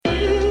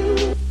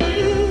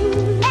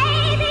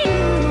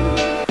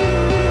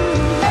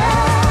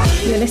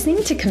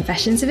Welcome to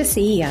Confessions of a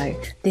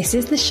CEO. This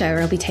is the show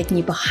where I'll be taking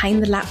you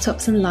behind the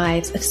laptops and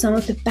lives of some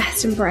of the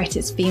best and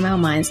brightest female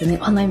minds in the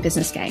online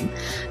business game.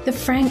 The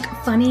frank,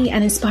 funny,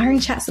 and inspiring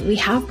chats that we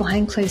have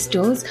behind closed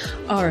doors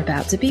are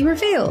about to be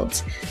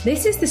revealed.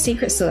 This is the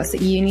secret sauce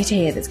that you need to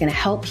hear that's going to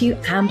help you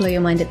and blow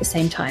your mind at the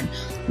same time.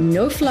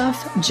 No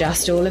fluff,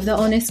 just all of the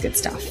honest good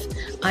stuff.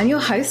 I'm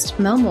your host,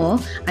 Mel Moore.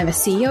 I'm a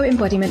CEO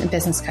embodiment and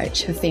business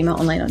coach for female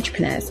online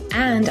entrepreneurs,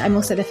 and I'm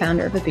also the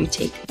founder of a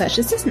boutique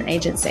virtual assistant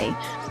agency.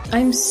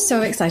 I'm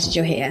so excited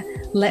you're here.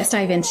 Let's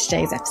dive into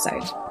today's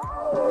episode.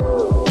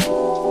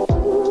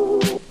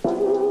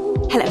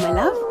 Hello, my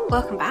love.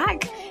 Welcome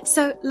back.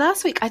 So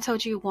last week I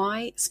told you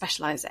why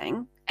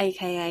specializing,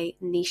 aka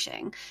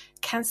niching,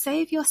 can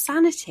save your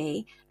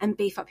sanity and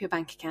beef up your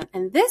bank account.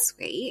 And this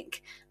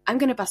week, I'm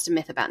going to bust a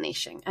myth about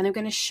niching, and I'm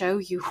going to show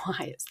you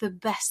why it's the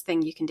best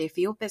thing you can do for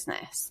your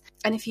business.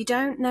 And if you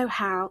don't know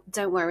how,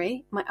 don't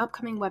worry. My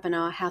upcoming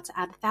webinar, How to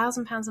Add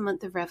 £1,000 a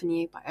Month of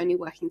Revenue by Only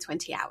Working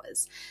 20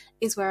 Hours,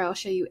 is where I'll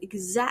show you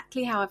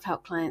exactly how I've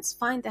helped clients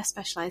find their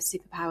specialized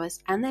superpowers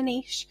and their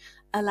niche,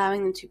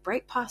 allowing them to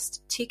break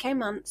past 2K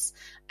months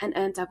and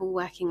earn double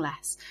working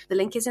less. The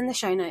link is in the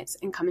show notes,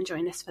 and come and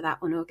join us for that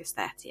on August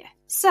 30th.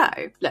 So,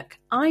 look,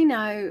 I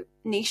know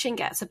niching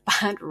gets a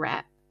bad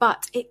rep,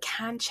 but it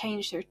can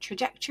change the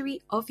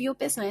trajectory of your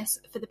business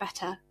for the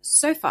better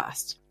so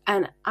fast.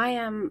 And I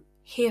am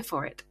here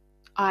for it.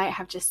 I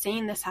have just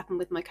seen this happen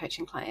with my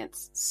coaching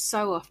clients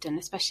so often,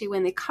 especially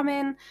when they come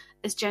in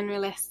as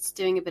generalists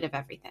doing a bit of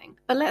everything.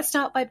 But let's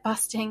start by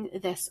busting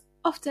this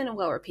often a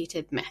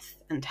well-repeated myth,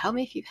 and tell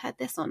me if you've heard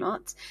this or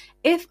not.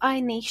 If I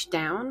niche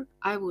down,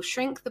 I will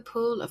shrink the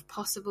pool of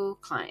possible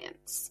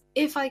clients.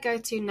 If I go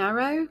too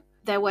narrow,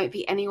 there won't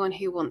be anyone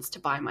who wants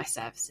to buy my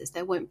services.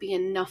 There won't be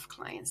enough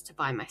clients to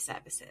buy my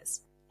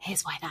services.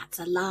 Here's why that's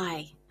a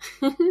lie.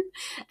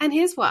 And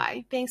here's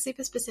why being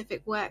super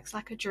specific works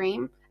like a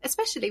dream,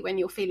 especially when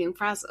you're feeling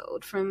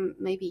frazzled from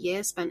maybe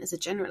years spent as a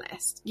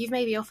generalist. You've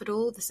maybe offered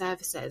all the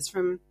services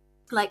from,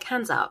 like,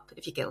 hands up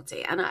if you're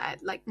guilty, and I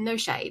like no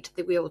shade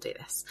that we all do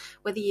this,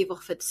 whether you've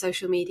offered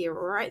social media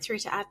right through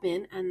to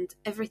admin and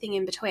everything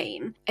in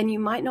between, and you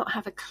might not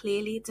have a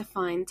clearly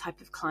defined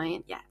type of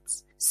client yet.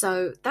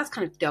 So that's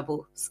kind of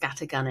double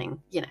scattergunning.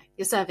 You know,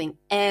 you're serving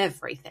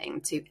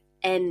everything to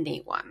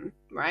anyone,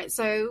 right?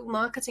 So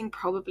marketing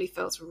probably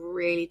feels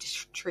really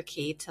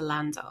tricky to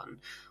land on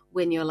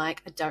when you're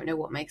like, I don't know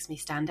what makes me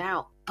stand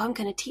out, but I'm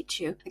going to teach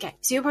you. Okay,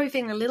 so you're probably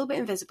feeling a little bit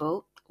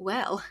invisible.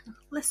 Well,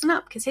 listen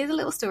up, because here's a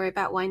little story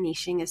about why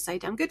niching is so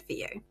damn good for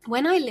you.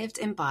 When I lived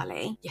in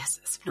Bali, yes,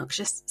 it's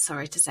obnoxious,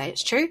 sorry to say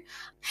it's true,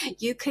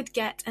 you could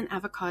get an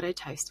avocado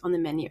toast on the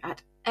menu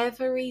at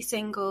every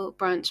single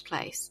brunch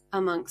place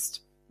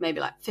amongst maybe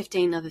like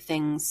 15 other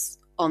things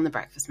on the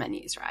breakfast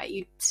menus, right?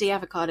 You'd see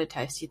avocado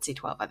toast, you'd see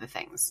 12 other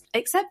things.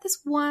 Except this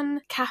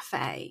one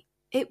cafe,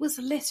 it was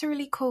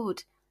literally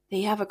called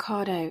the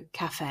Avocado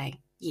Cafe.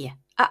 Yeah,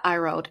 I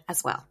rolled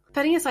as well.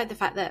 Putting aside the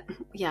fact that,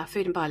 yeah,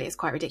 food in Bali is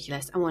quite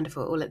ridiculous and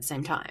wonderful all at the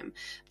same time,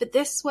 but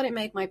this is what it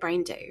made my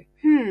brain do.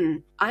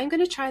 I'm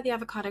going to try the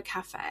Avocado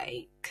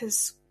Cafe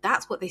because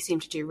that's what they seem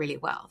to do really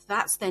well.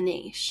 That's their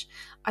niche.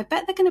 I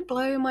bet they're going to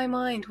blow my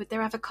mind with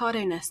their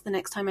avocado-ness the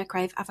next time I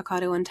crave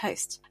avocado on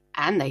toast.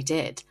 And they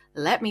did.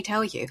 Let me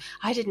tell you,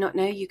 I did not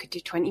know you could do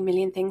 20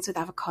 million things with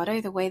avocado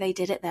the way they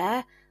did it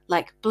there.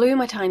 Like, blew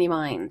my tiny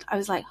mind. I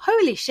was like,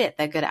 holy shit,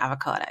 they're good at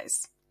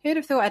avocados. Who'd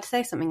have thought I'd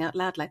say something out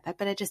loud like that,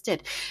 but I just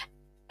did.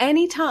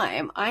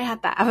 Anytime I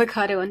had that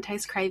avocado on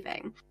toast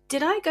craving,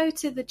 did I go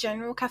to the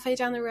general cafe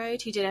down the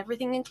road who did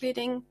everything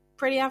including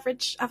pretty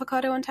average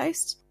avocado on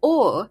toast?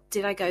 Or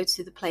did I go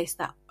to the place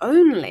that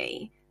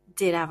only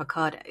did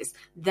avocados?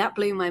 That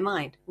blew my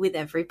mind with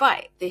every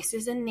bite. This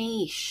is a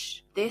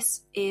niche.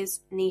 This is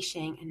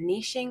niching, and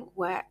niching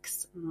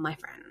works, my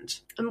friend.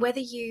 And whether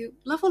you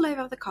love or loathe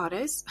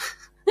avocados,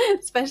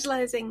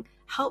 specializing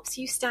helps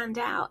you stand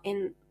out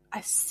in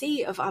a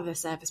sea of other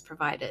service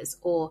providers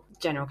or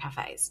general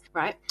cafes,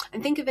 right?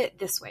 And think of it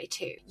this way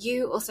too.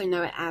 You also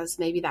know it as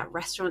maybe that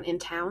restaurant in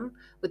town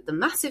with the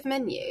massive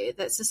menu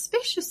that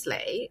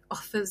suspiciously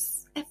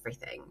offers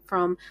everything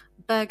from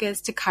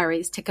burgers to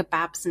curries to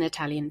kebabs and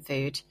Italian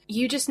food.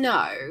 You just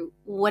know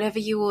whatever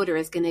you order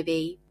is going to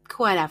be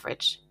quite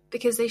average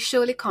because they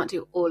surely can't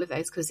do all of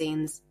those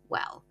cuisines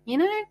well. You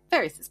know,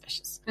 very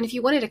suspicious. And if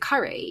you wanted a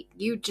curry,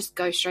 you just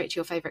go straight to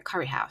your favorite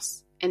curry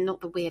house and not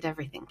the weird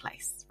everything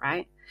place,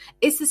 right?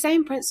 It's the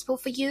same principle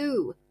for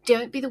you.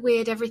 Don't be the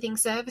weird everything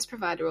service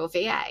provider or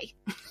VA.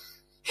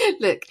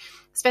 Look,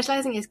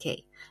 specializing is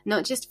key,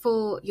 not just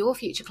for your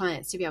future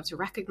clients to be able to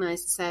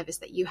recognize the service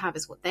that you have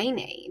as what they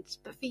need,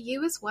 but for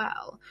you as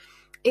well.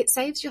 It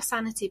saves your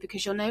sanity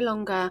because you're no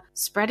longer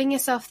spreading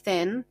yourself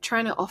thin,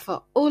 trying to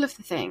offer all of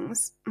the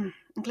things,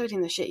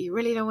 including the shit you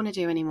really don't want to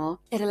do anymore.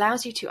 It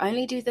allows you to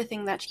only do the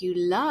thing that you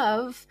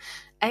love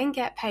and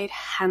get paid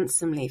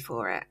handsomely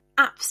for it.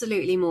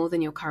 Absolutely more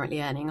than you're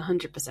currently earning,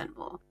 100%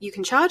 more. You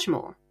can charge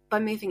more by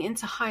moving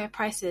into higher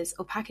prices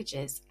or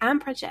packages and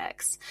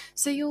projects,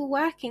 so you're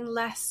working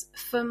less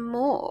for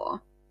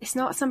more. It's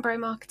not some bro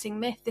marketing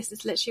myth. This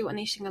is literally what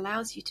niching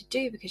allows you to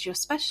do, because you're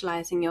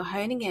specializing, you're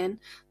honing in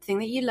the thing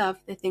that you love,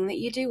 the thing that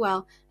you do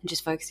well, and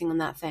just focusing on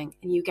that thing.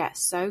 And you get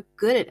so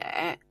good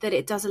at it that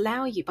it does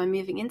allow you, by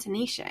moving into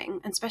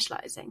niching and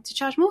specializing, to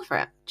charge more for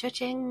it.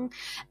 Cha-ching.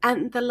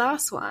 And the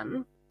last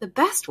one, the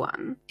best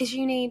one, is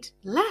you need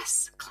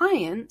less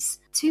clients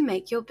to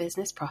make your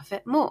business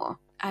profit more.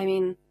 I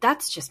mean,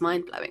 that's just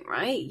mind-blowing,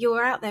 right?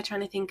 You're out there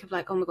trying to think of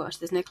like, oh my gosh,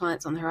 there's no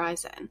clients on the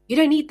horizon. You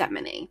don't need that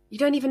many. You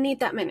don't even need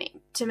that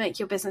many to make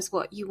your business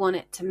what you want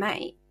it to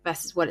make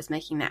versus what it's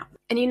making now.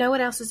 And you know what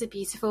else is a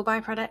beautiful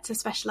byproduct of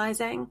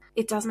specializing?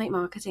 It does make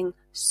marketing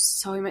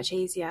so much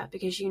easier,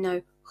 because you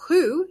know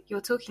who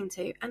you're talking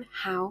to and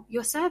how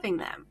you're serving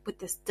them with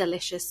this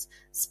delicious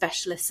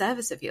specialist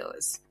service of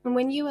yours. And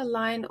when you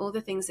align all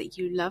the things that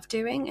you love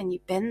doing and you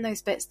bin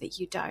those bits that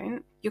you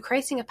don't, you're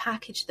creating a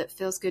package that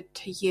feels good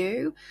to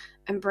you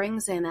and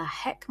brings in a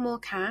heck more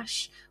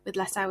cash with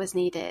less hours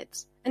needed.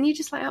 And you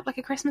just light up like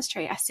a Christmas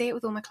tree. I see it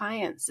with all my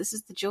clients. This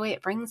is the joy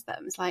it brings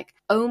them. It's like,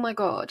 oh my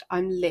God,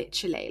 I'm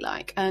literally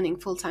like earning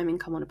full-time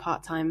income on a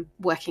part-time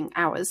working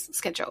hours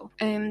schedule.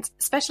 And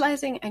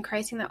specializing and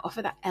creating that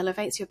offer that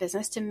elevates your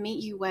business to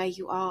meet you where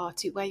you are,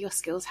 to where your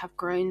skills have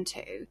grown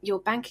to, your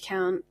bank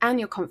account and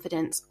your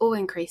confidence all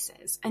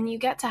increases, and you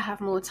get to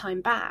have more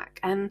time back.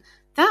 And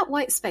that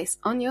white space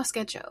on your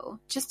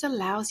schedule just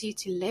allows you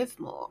to live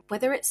more,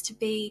 whether it's to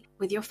be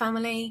with your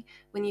family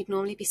when you'd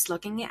normally be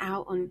slugging it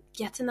out on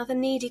yet another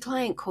needy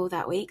client call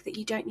that week that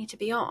you don't need to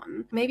be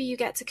on. Maybe you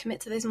get to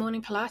commit to those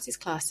morning Pilates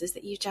classes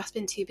that you've just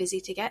been too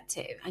busy to get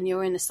to, and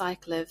you're in a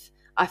cycle of,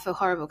 I feel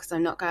horrible because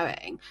I'm not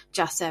going,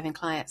 just serving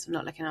clients, I'm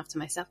not looking after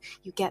myself.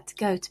 You get to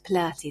go to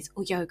Pilates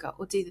or yoga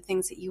or do the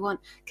things that you want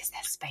because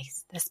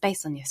there's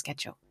space on your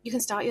schedule. You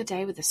can start your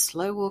day with a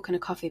slow walk and a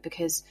coffee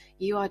because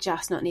you are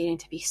just not needing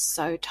to be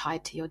so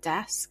tied to your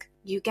desk.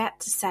 You get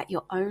to set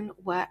your own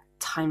work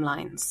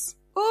timelines.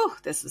 Oh,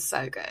 this is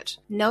so good.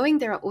 Knowing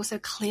there are also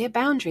clear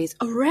boundaries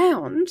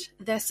around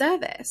their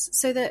service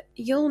so that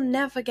you'll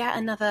never get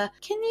another,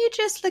 can you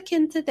just look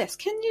into this?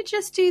 Can you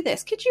just do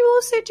this? Could you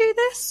also do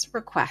this?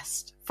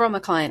 Request from a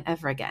client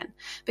ever again,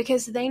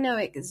 because they know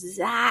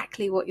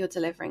exactly what you're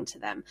delivering to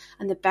them.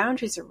 And the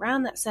boundaries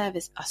around that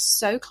service are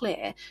so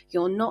clear,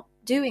 you're not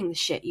doing the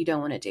shit you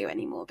don't want to do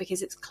anymore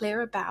because it's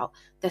clear about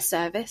the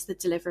service, the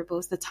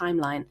deliverables, the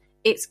timeline.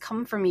 It's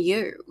come from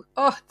you.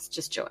 Oh, it's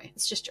just joy.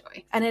 It's just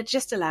joy. And it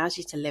just allows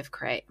you to live,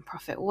 create, and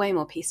profit way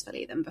more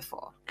peacefully than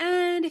before.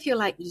 And if you're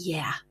like,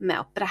 yeah,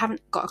 Mel, but I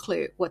haven't got a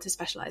clue what to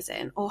specialize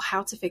in or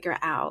how to figure it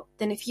out,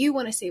 then if you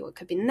want to see what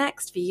could be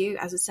next for you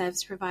as a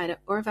service provider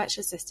or a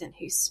virtual assistant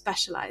who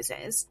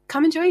specializes,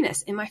 come and join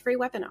us in my free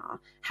webinar,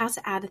 How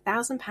to Add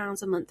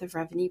 £1,000 a month of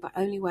revenue by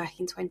only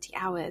working 20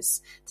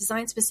 hours,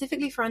 designed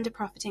specifically for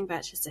under-profiting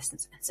virtual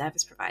assistants and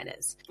service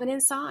providers. And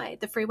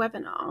inside the free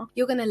webinar,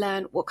 you're going to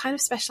learn what kind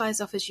of specialized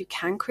offers you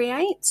can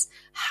create,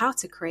 how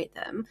to create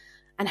them,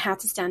 and how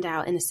to stand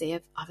out in a sea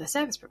of other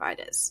service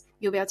providers.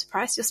 You'll be able to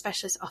price your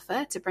specialist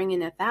offer to bring in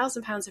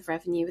 £1,000 of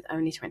revenue with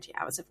only 20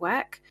 hours of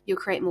work. You'll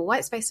create more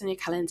white space on your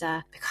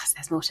calendar because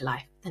there's more to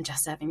life than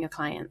just serving your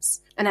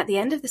clients. And at the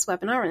end of this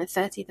webinar on the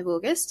 30th of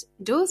August,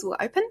 doors will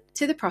open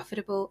to the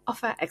Profitable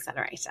Offer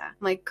Accelerator,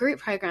 my group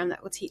program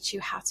that will teach you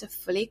how to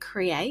fully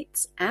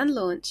create and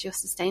launch your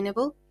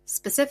sustainable,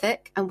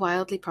 specific and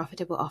wildly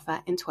profitable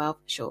offer in 12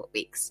 short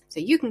weeks. So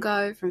you can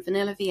go from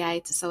vanilla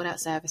VA to sold out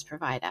service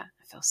provider.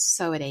 I feel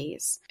so at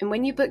ease. And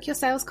when you book your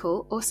sales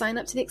call or sign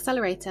up to the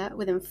accelerator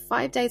within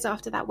 5 days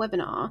after that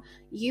webinar,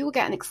 you will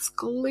get an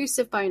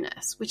exclusive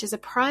bonus, which is a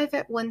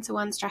private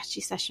one-to-one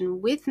strategy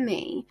session with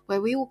me where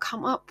we will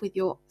come up with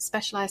your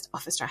specialized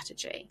offer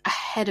strategy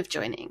ahead of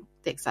joining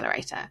the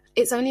accelerator.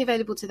 It's only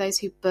available to those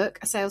who book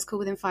a sales call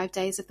within 5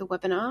 days of the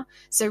webinar.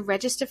 So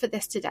register for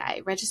this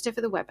today, register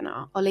for the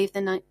webinar. I'll leave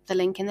the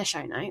link in the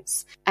show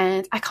notes,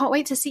 and I can't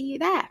wait to see you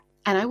there.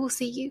 And I will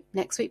see you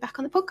next week back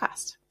on the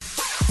podcast.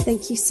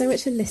 Thank you so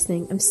much for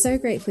listening. I'm so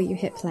grateful you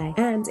hit play.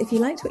 And if you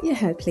liked what you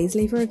heard, please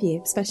leave a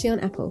review, especially on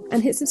Apple,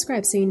 and hit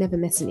subscribe so you never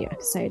miss a new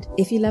episode.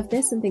 If you love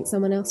this and think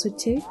someone else would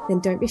too, then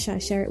don't be shy,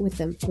 share it with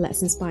them.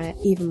 Let's inspire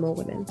even more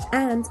women.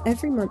 And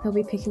every month I'll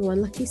be picking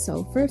one lucky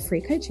soul for a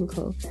free coaching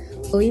call.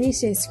 All you need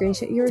to do is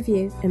screenshot your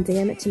review and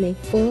DM it to me,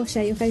 or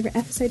share your favourite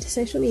episode to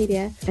social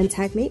media and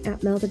tag me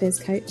at Mel the Biz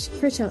Coach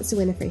for a chance to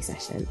win a free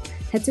session.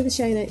 Head to the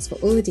show notes for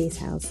all the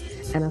details,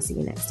 and I'll see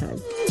you next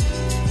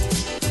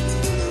time.